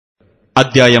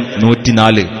അദ്ധ്യായം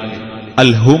 104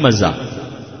 അൽ ഹുമസ.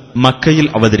 മക്കയിൽ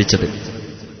അവതരിച്ചത്.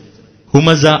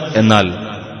 ഹുമസ എന്നാൽ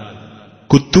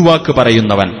കുത്തുവാക്ക്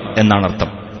പറയുന്നവൻ എന്നാണർത്ഥം.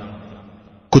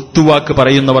 കുത്തുവാക്ക്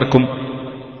പറയുന്നവർക്കും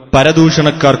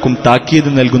പരദൂഷണക്കാർക്കും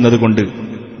താക്കീത് നൽകുന്നതുകൊണ്ട്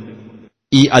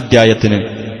ഈ അദ്ധ്യായത്തിന്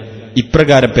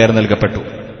ഇപ്രകാരം പേർ നൽകപ്പെട്ടു.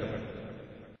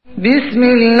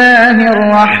 ബിസ്മില്ലാഹിർ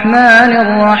റഹ്മാനിർ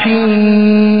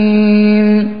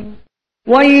റഹീം.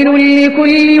 വൈലുൽ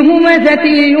ലികുല്ലി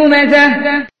ഹുമസത്തിൽ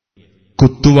ലുമസഹ.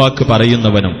 കുത്തുവാക്ക്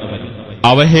പറയുന്നവനും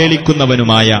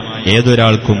അവഹേളിക്കുന്നവനുമായ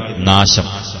ഏതൊരാൾക്കും നാശം.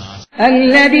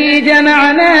 അല്ലദീ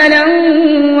ജമഅ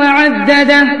മാലൻ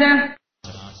വഅദ്ദദഹ.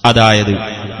 അതായത്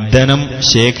ധനം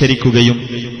ശേഖരിക്കുകയും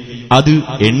അത്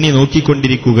എണ്ണി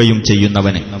നോക്കിക്കൊണ്ടിരിക്കുകയും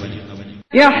ചെയ്യുന്നവന്.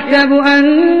 യഹ്സബു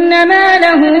അന്ന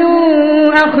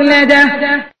മാലഹു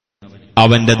അഖ്ലദഹ.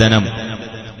 അവന്റെ ധനം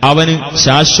അവന്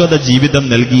ശാശ്വത ജീവിതം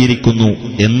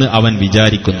നൽകിയിരിക്കുന്നു എന്ന് അവൻ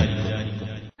വിചാരിക്കുന്നു.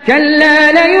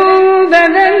 കല്ലാ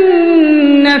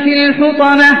ലയുൻബദന്ന ഫിൽ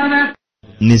ഹുതമഹ.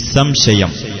 നിസ്സംശയം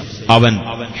അവൻ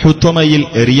ഹുത്വമയിൽ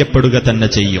എറിയപ്പെടുക തന്നെ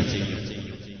ചെയ്യും.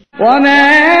 വമാ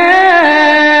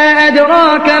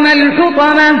അദ്റാക മൽ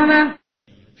ഹുതമഹ.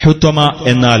 ഹുത്വമ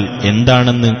എന്നാൽ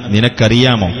എന്താണെന്ന്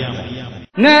നിനക്കറിയാമോ?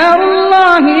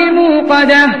 നാറുല്ലാഹിൽ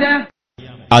മൂഖദഹ.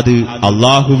 അത്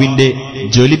അല്ലാഹുവിന്റെ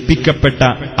ജ്വലിപ്പിക്കപ്പെട്ട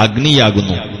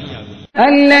അഗ്നിയാകുന്നു.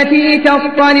 അല്ലതീ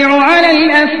തത്ലഉ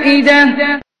അലൽ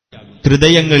അഫ്ഇദഹ.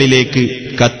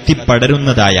 ഹൃദയങ്ങളിലേക്ക്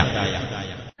കത്തിപ്പടരുന്നതായ.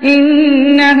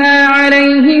 ഇന്നഹാ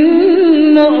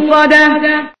അലൈഹിം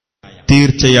മുഖദഹ.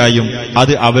 തീർച്ചയായും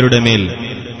അത് അവരുടെ മേൽ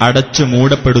അടച്ചു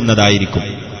മൂടപ്പെടുന്നതായിരിക്കും.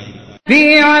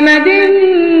 ഫീ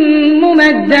അമദിൻ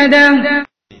മുമദ്ദദഹ.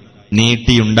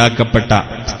 നീട്ടിയുണ്ടാക്കപ്പെട്ട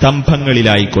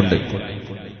സ്തംഭങ്ങളിലായിക്കൊണ്ട്.